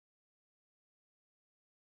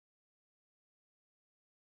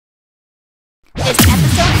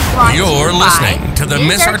You're listening to the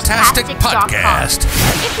Ms. Artastic podcast,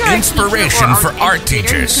 inspiration for art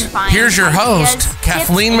teachers. Here's your host,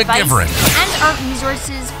 Kathleen McGivern. And art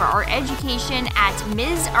resources for art education at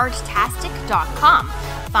msartastic.com.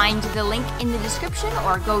 Find the link in the description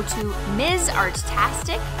or go to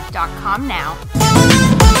msartastic.com now.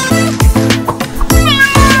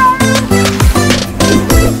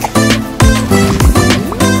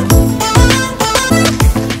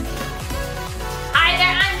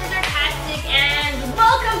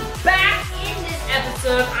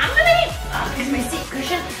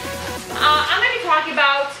 I'm going to be talking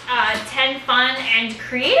about 10 fun and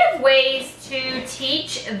creative ways to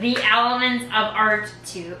teach the elements of art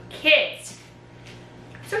to kids.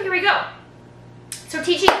 So here we go. So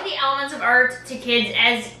teaching the elements of art to kids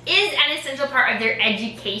is an essential part of their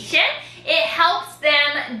education. It helps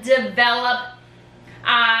them develop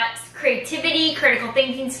creativity, critical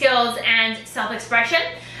thinking skills, and self-expression.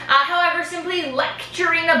 However, simply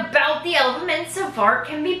lecturing about the elements of art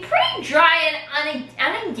can be pretty dry and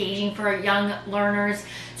unengaging for young learners.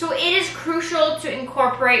 So it is crucial to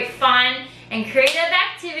incorporate fun and creative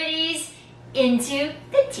activities into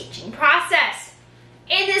the teaching process.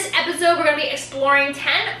 In this episode, we're going to be exploring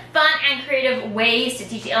 10 fun and creative ways to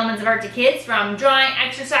teach the elements of art to kids, from drawing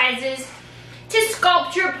exercises to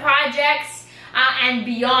sculpture projects and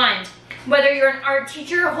beyond. Whether you're an art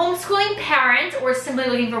teacher, homeschooling parent, or simply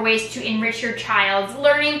looking for ways to enrich your child's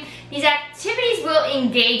learning, these activities will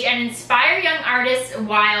engage and inspire young artists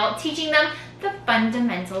while teaching them the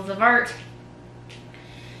fundamentals of art.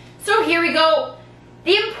 So here we go.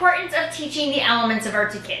 The importance of teaching the elements of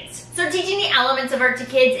art to kids. So teaching the elements of art to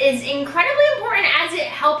kids is incredibly important as it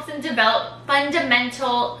helps them develop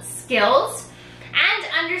fundamental skills and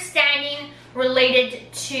understanding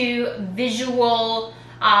related to visual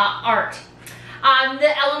art.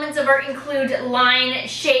 The elements of art include line,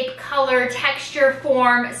 shape, color, texture,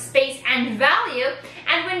 form, space, and value.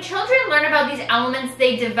 And when children learn about these elements,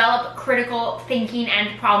 they develop critical thinking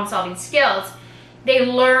and problem-solving skills. They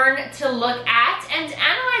learn to look at and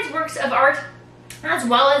analyze works of art, as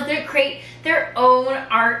well as to create their own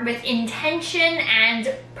art with intention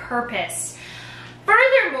and purpose.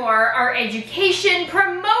 Furthermore, our education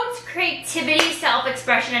promotes creativity,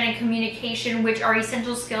 self-expression, and communication, which are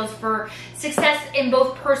essential skills for success in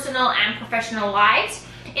both personal and professional lives.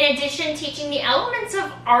 In addition, teaching the elements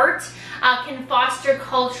of art can foster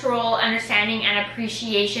cultural understanding and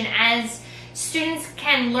appreciation, as students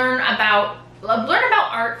can learn about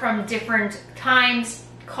art from different times,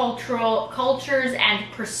 cultures, and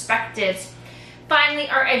perspectives. Finally,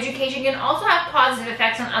 our education can also have positive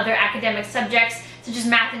effects on other academic subjects, such as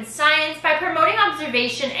math and science, by promoting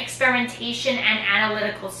observation, experimentation, and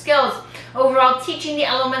analytical skills. Overall, teaching the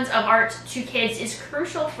elements of art to kids is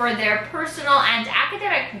crucial for their personal and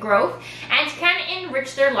academic growth and can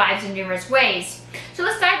enrich their lives in numerous ways. So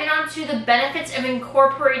let's dive in on to the benefits of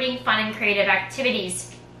incorporating fun and creative activities.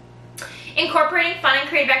 Incorporating fun and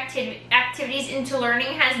creative activities into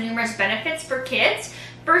learning has numerous benefits for kids.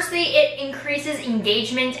 Firstly, it increases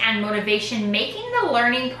engagement and motivation, making the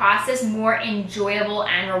learning process more enjoyable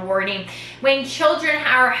and rewarding. When children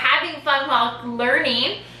are having fun while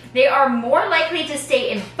learning, they are more likely to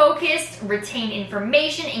stay focused, retain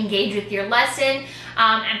information, engage with your lesson,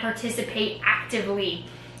 and participate actively.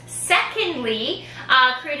 Secondly,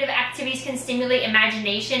 creative activities can stimulate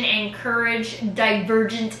imagination and encourage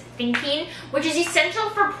divergent thinking, which is essential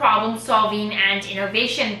for problem solving and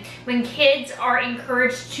innovation. When kids are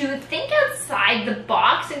encouraged to think outside the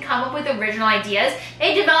box and come up with original ideas,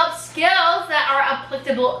 they develop skills that are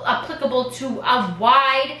applicable to a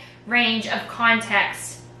wide range of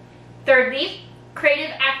contexts. Thirdly,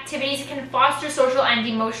 creative activities can foster social and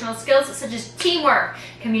emotional skills such as teamwork,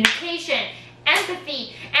 communication,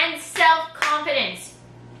 empathy, and self-confidence.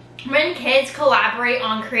 When kids collaborate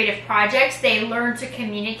on creative projects, they learn to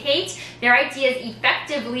communicate their ideas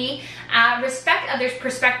effectively, respect others'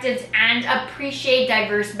 perspectives, and appreciate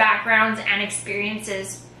diverse backgrounds and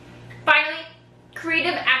experiences. Finally,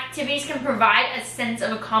 creative activities can provide a sense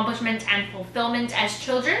of accomplishment and fulfillment as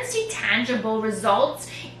children see tangible results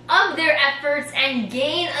of their efforts and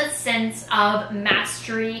gain a sense of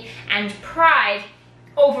mastery and pride.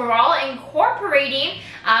 Overall, incorporating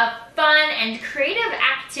fun and creative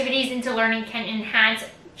activities into learning can enhance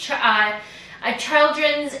a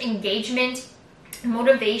children's engagement,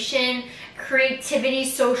 motivation, creativity,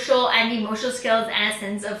 social and emotional skills, and a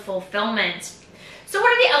sense of fulfillment. So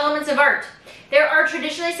what are the elements of art? There are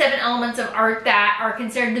traditionally 7 elements of art that are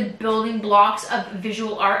considered the building blocks of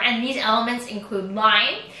visual art, and these elements include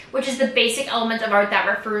line, which is the basic element of art that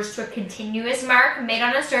refers to a continuous mark made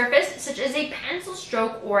on a surface, such as a pencil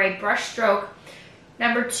stroke or a brush stroke.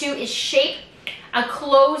 Number 2 is shape, a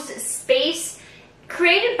closed space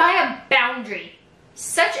created by a boundary,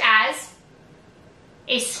 such as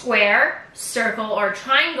a square, circle, or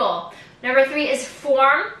triangle. Number 3 is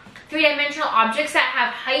form, 3-dimensional objects that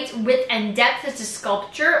have height, width, and depth, such as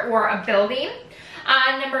sculpture or a building.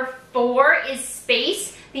 Number 4 is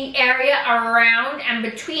space, the area around and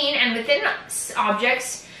between and within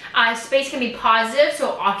objects. Space can be positive,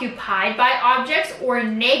 so occupied by objects, or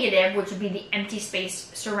negative, which would be the empty space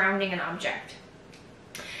surrounding an object.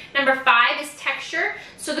 Number 5 is texture,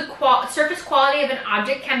 so the surface quality of an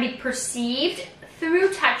object can be perceived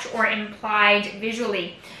through touch or implied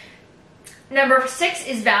visually. Number 6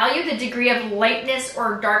 is value, the degree of lightness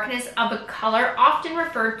or darkness of a color, often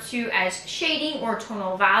referred to as shading or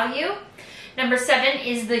tonal value. Number 7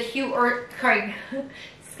 is the hue or,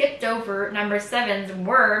 skipped over number 7's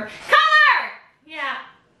word, color! Yeah,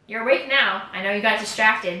 you're awake now. I know you got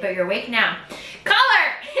distracted, but you're awake now.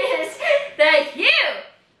 Color is the hue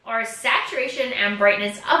or saturation and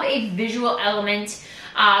brightness of a visual element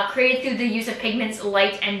created through the use of pigments,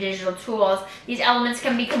 light, and digital tools. These elements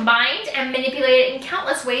can be combined and manipulated in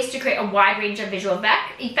countless ways to create a wide range of visual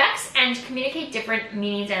effects and communicate different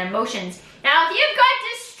meanings and emotions. Now, if you've got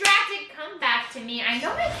distracted, come back to me. I know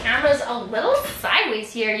my camera's a little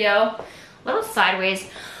sideways here, yo. A little sideways.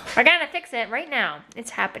 We're gonna fix it right now. It's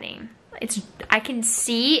happening. I can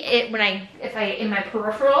see it when in my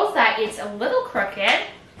peripherals that it's a little crooked.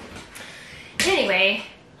 Anyway,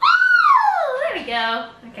 there we go.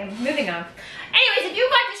 Okay, moving on. Anyways, if you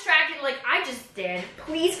got distracted like I just did,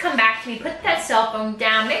 please come back to me. Put that cell phone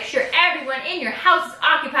down. Make sure everyone in your house is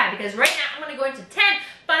occupied, because right now I'm going to go into 10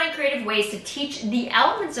 fun and creative ways to teach the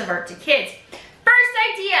elements of art to kids. First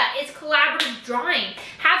idea is collaborative drawing.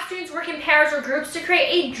 Have students work in pairs or groups to create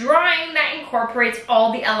a drawing that incorporates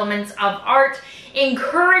all the elements of art.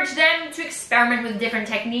 Encourage them to experiment with different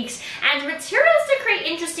techniques and materials to create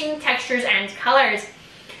interesting textures and colors.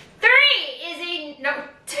 2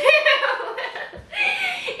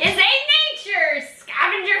 is a nature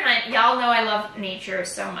scavenger hunt. Y'all know I love nature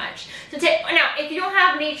so much. So now, if you don't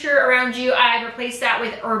have nature around you, I replace that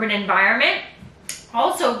with urban environment.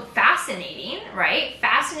 Also fascinating, right?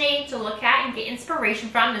 Fascinating to look at and get inspiration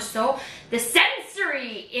from. The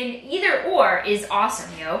sensory in either or is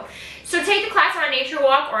awesome, yo. So take the class on a nature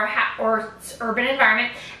walk or urban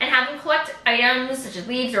environment and have them collect items such as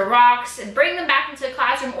leaves or rocks and bring them back into the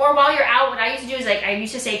classroom. Or while you're out, what I used to do is I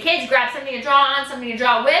used to say, kids, grab something to draw on, something to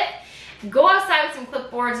draw with. Go outside with some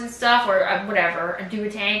clipboards and stuff, or whatever, a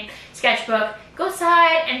do-a-tang, sketchbook. Go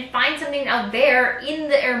outside and find something out there in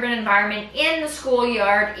the urban environment, in the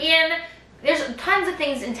schoolyard, there's tons of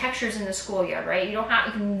things and textures in the schoolyard, right? You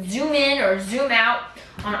can zoom in or zoom out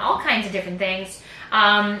on all kinds of different things.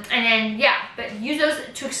 And then, yeah, but use those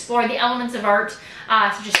to explore the elements of art,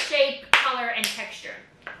 such as shape, color, and texture.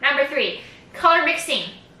 Number 3, color mixing.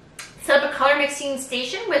 Set up a color mixing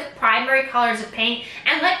station with primary colors of paint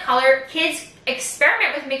and let kids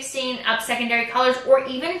experiment with mixing up secondary colors or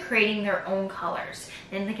even creating their own colors.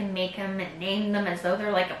 Then they can make them and name them as though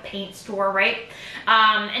they're like a paint store, right?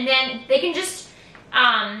 And then they can just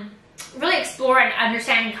really explore and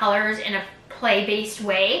understand colors in a play-based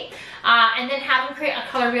way. And then have them create a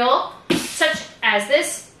color wheel such as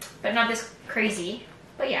this, but not this crazy.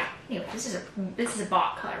 But yeah, anyway, this is a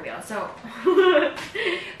bought color wheel. So,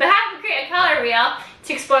 but have them create a color wheel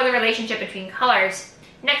to explore the relationship between colors.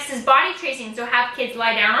 Next is body tracing. So have kids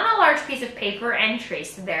lie down on a large piece of paper and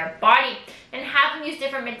trace their body. And have them use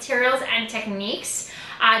different materials and techniques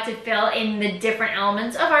to fill in the different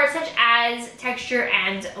elements of art, such as texture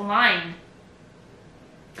and line.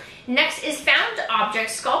 Next is found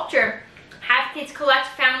object sculpture. Have kids collect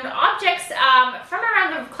found objects from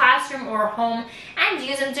around the classroom or home and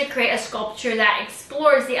use them to create a sculpture that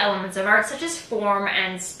explores the elements of art, such as form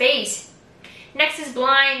and space. Next is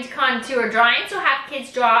blind contour drawing. So have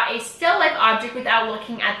kids draw a still-life object without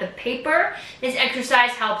looking at the paper. This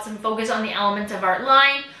exercise helps them focus on the elements of art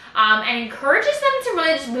line and encourages them to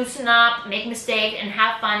really just loosen up, make mistakes, and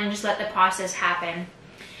have fun and just let the process happen.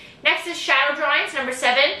 Next is shadow drawings. Number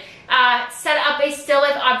 7. Set up a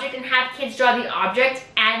still-life object and have kids draw the object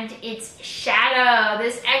and its shadow.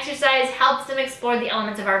 This exercise helps them explore the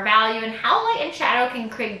elements of our value and how light and shadow can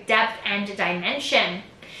create depth and dimension.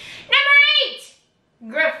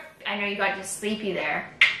 Number 8, I know you got just sleepy there.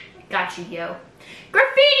 Got you, yo.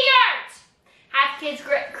 Graffiti art. Have kids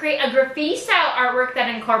create a graffiti-style artwork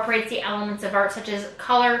that incorporates the elements of art such as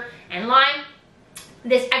color and line.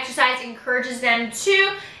 This exercise encourages them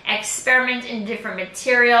to experiment in different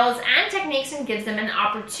materials and techniques and gives them an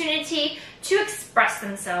opportunity to express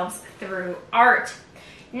themselves through art.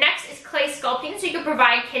 Next is clay sculpting. So you can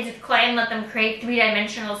provide kids with clay and let them create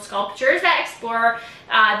three-dimensional sculptures that explore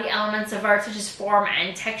the elements of art such as form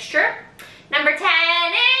and texture. Number 10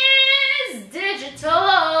 is digital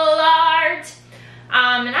art.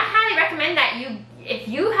 And I highly recommend that if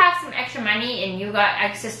you have some extra money and you got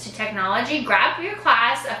access to technology, grab for your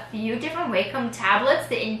class a few different Wacom tablets.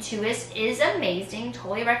 The Intuos is amazing.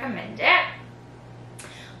 Totally recommend it.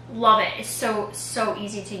 Love it. It's so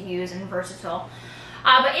easy to use and versatile.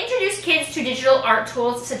 But introduce kids to digital art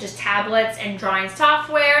tools such as tablets and drawing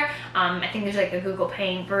software. I think there's like a Google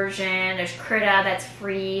Paint version. There's Krita that's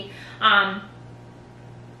free. But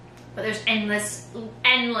there's endless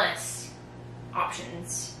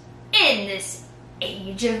options in this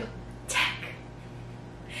age of tech.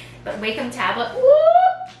 But Wacom tablet,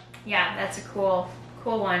 whoop! Yeah, that's a cool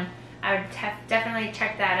one. I would definitely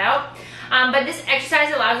check that out. But this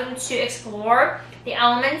exercise allows them to explore the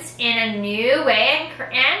elements in a new way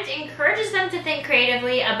and encourages them to think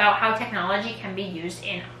creatively about how technology can be used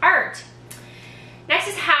in art. Next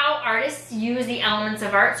is how artists use the elements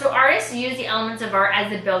of art. So artists use the elements of art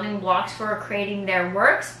as the building blocks for creating their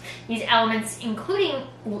works. These elements include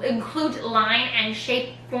line and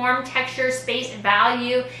shape, form, texture, space,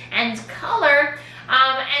 value, and color.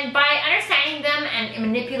 And by understanding them and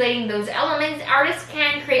manipulating those elements, artists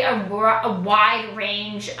can create a wide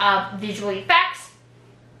range of visual effects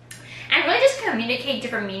and really just communicate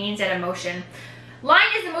different meanings and emotion.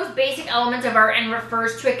 Line is the most basic element of art and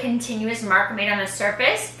refers to a continuous mark made on a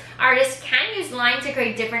surface. Artists can use line to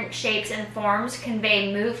create different shapes and forms,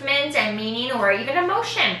 convey movement and meaning or even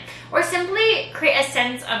emotion, or simply create a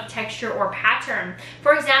sense of texture or pattern.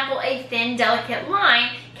 For example, a thin, delicate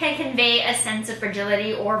line can convey a sense of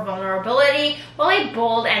fragility or vulnerability, while a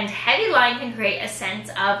bold and heavy line can create a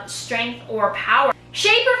sense of strength or power.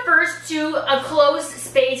 Shape refers to a closed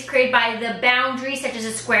space created by the boundary, such as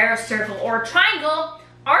a square, circle, or triangle.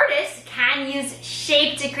 Artists can use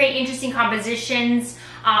shape to create interesting compositions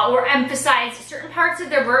or emphasize certain parts of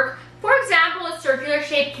their work. For example, a circular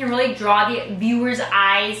shape can really draw the viewer's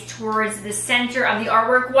eyes towards the center of the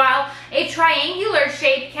artwork, while a triangular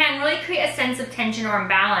shape can really create a sense of tension or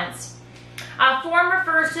imbalance. Form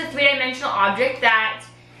refers to any three-dimensional object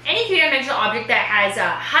that has a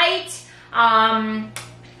height,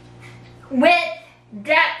 width,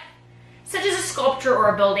 depth, such as a sculpture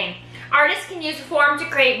or a building. Artists can use form to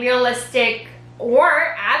create realistic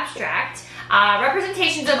or abstract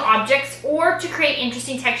representations of objects or to create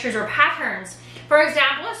interesting textures or patterns. For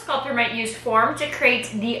example, a sculptor might use form to create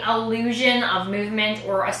the illusion of movement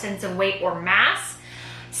or a sense of weight or mass.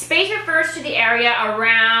 Space refers to the area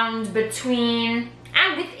around, between,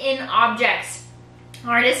 and within objects.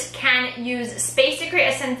 Artists can use space to create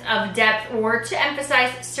a sense of depth or to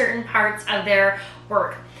emphasize certain parts of their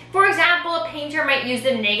work. For example, a painter might use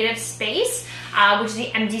the negative space, which is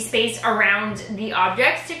the empty space around the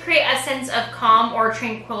objects, to create a sense of calm or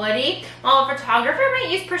tranquility, while a photographer might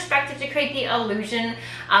use perspective to create the illusion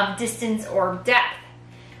of distance or depth.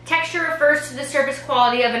 Texture refers to the surface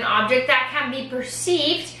quality of an object that can be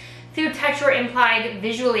perceived through touch or implied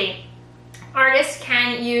visually. Artists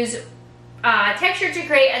can use texture to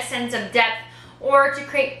create a sense of depth or to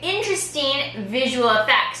create interesting visual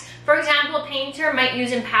effects. For example, a painter might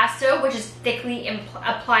use impasto, which is thickly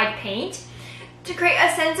applied paint, to create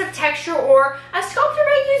a sense of texture, or a sculptor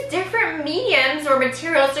might use different mediums or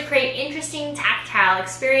materials to create interesting tactile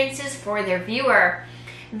experiences for their viewer.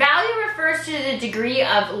 Value refers to the degree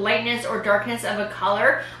of lightness or darkness of a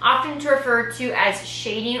color, often referred to as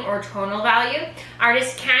shading or tonal value.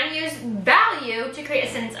 Artists can use value to create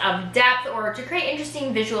a sense of depth or to create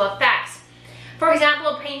interesting visual effects. For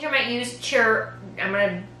example, a painter might use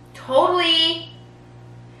chiaroscuro?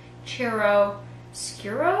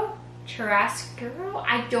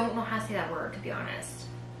 I don't know how to say that word, to be honest.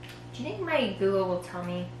 Do you think my Google will tell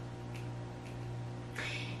me?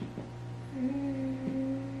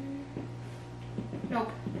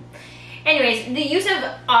 Nope. Anyways, the use of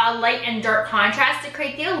light and dark contrast to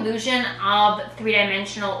create the illusion of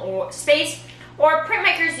three-dimensional space, or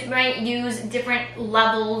printmakers might use different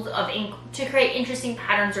levels of ink to create interesting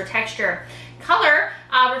patterns or texture. Color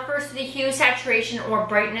refers to the hue, saturation, or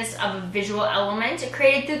brightness of a visual element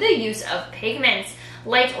created through the use of pigments.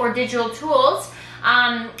 Light or digital tools.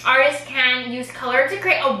 Artists can use color to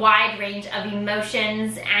create a wide range of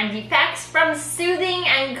emotions and effects, from soothing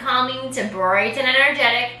and calming to bright and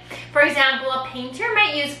energetic. For example, a painter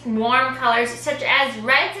might use warm colors such as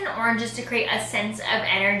reds and oranges to create a sense of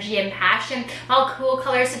energy and passion, while cool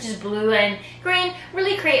colors such as blue and green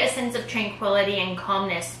really create a sense of tranquility and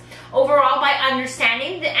calmness. Overall, by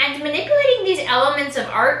understanding and manipulating these elements of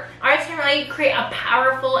art, artists can really create a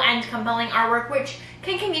powerful and compelling artwork which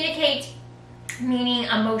can communicate meaning,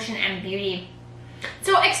 emotion, and beauty.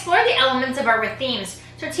 So explore the elements of art with themes.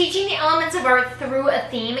 So teaching the elements of art through a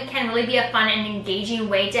theme can really be a fun and engaging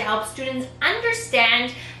way to help students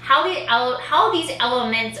understand how these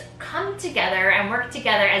elements come together and work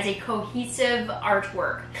together as a cohesive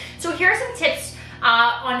artwork. So here are some tips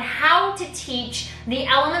on how to teach the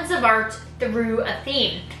elements of art through a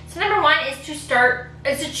theme. So number one is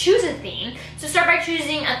to choose a theme. So start by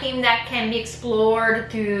choosing a theme that can be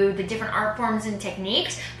explored through the different art forms and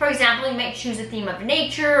techniques. For example, you might choose a theme of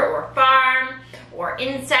nature or farm or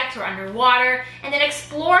insects or underwater, and then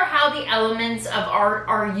explore how the elements of art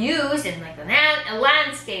are used in like a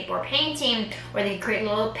landscape or painting, or they create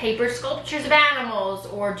little paper sculptures of animals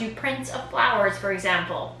or do prints of flowers, for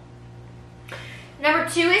example. Number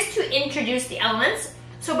two is to introduce the elements.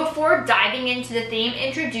 So before diving into the theme,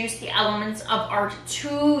 introduce the elements of art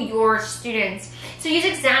to your students. So use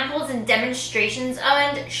examples and demonstrations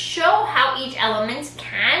and show how each element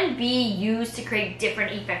can be used to create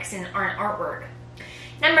different effects in our artwork.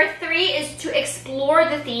 Number three is to explore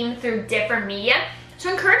the theme through different media.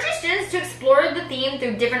 So encourage your students to explore the theme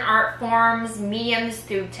through different art forms, mediums,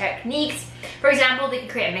 through techniques. For example, they can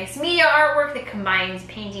create a mixed media artwork that combines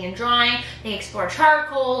painting and drawing. They can explore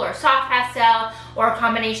charcoal or soft pastel or a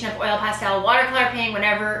combination of oil pastel, watercolor painting,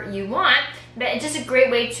 whatever you want. But it's just a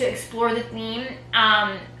great way to explore the theme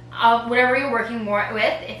of whatever you're working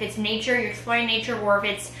with. If it's nature, you're exploring nature, or if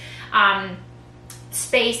it's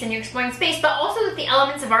space, and you're exploring space, but also with the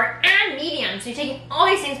elements of art and medium. So you're taking all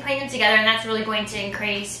these things, putting them together, and that's really going to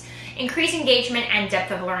increase engagement and depth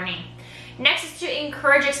of learning. Next is to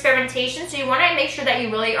encourage experimentation. So you want to make sure that you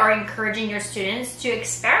really are encouraging your students to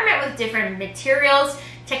experiment with different materials,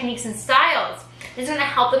 techniques, and styles. This is going to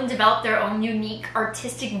help them develop their own unique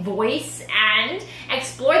artistic voice and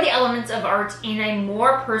explore the elements of art in a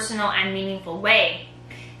more personal and meaningful way.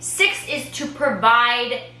 6 is to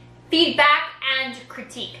provide feedback and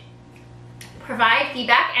critique. Provide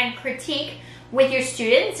feedback and critique with your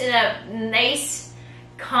students in a nice,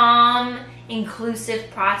 calm, inclusive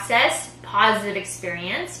process, positive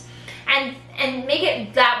experience, and make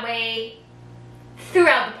it that way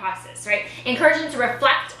throughout the process, right? Encourage them to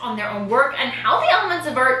reflect on their own work and how the elements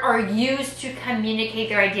of art are used to communicate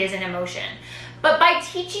their ideas and emotion. But by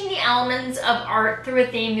teaching the elements of art through a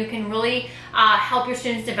theme, you can really help your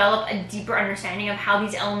students develop a deeper understanding of how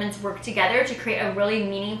these elements work together to create a really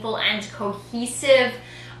meaningful and cohesive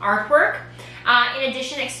artwork. In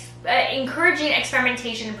addition, encouraging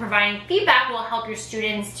experimentation and providing feedback will help your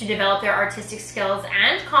students to develop their artistic skills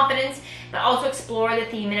and confidence, but also explore the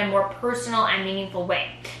theme in a more personal and meaningful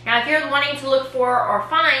way. Now, if you're wanting to look for or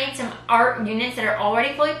find some art units that are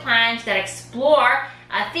already fully planned that explore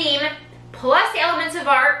a theme, plus the elements of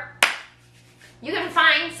art, you can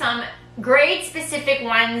find some grade-specific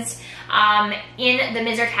ones in the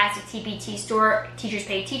Ms. Artastic TPT store, Teachers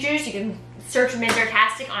Pay Teachers. You can search Ms.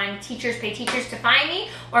 Artastic on Teachers Pay Teachers to find me,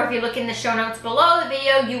 or if you look in the show notes below the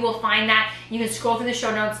video, you will find that. You can scroll through the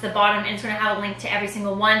show notes to the bottom, and it's going to have a link to every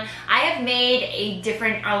single one. I have made a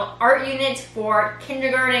different art unit for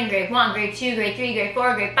kindergarten, grade 1, grade 2, grade 3, grade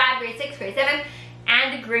 4, grade 5, grade 6, grade 7,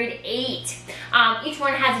 and grade 8. Each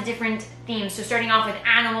one has a different theme. So starting off with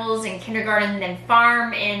animals in kindergarten, then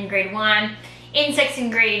farm in grade 1, insects in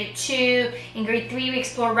grade 2, in grade 3 we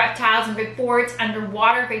explore reptiles, in grade 4 it's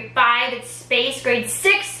underwater, grade 5 it's space, grade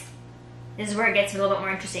 6, this is where it gets a little bit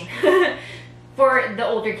more interesting for the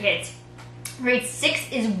older kids. Grade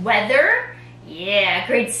 6 is weather, yeah.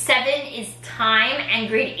 Grade 7 is time, and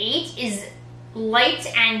grade 8 is light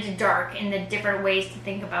and dark, in the different ways to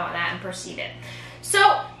think about that and perceive it.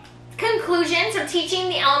 So, conclusion, so teaching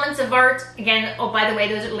the elements of art, again, oh, by the way,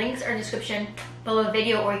 those links are in the description below the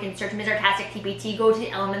video, or you can search Ms. Artastic TPT, go to the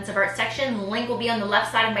elements of art section, the link will be on the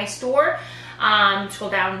left side of my store, scroll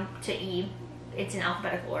down to E, it's in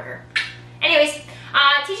alphabetical order. Anyways,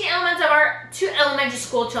 teaching elements of art to elementary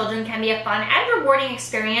school children can be a fun and rewarding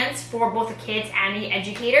experience for both the kids and the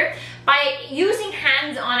educator. By using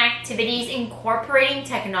hands-on activities, incorporating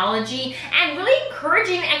technology, and really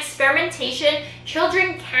encouraging experimentation,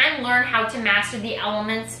 children can learn how to master the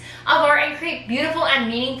elements of art and create beautiful and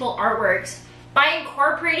meaningful artworks. By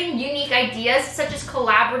incorporating unique ideas such as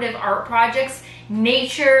collaborative art projects,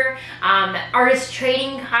 nature, artist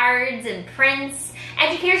trading cards and prints,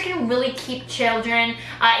 educators can really keep children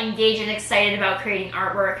engaged and excited about creating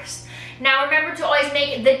artworks. Now remember to always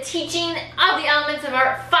make the teaching of the elements of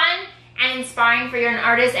art fun and inspiring for you're an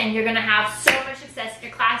artist, and you're gonna have so much success in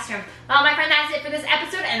your classroom. Well, my friend, that's it for this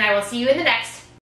episode, and I will see you in the next.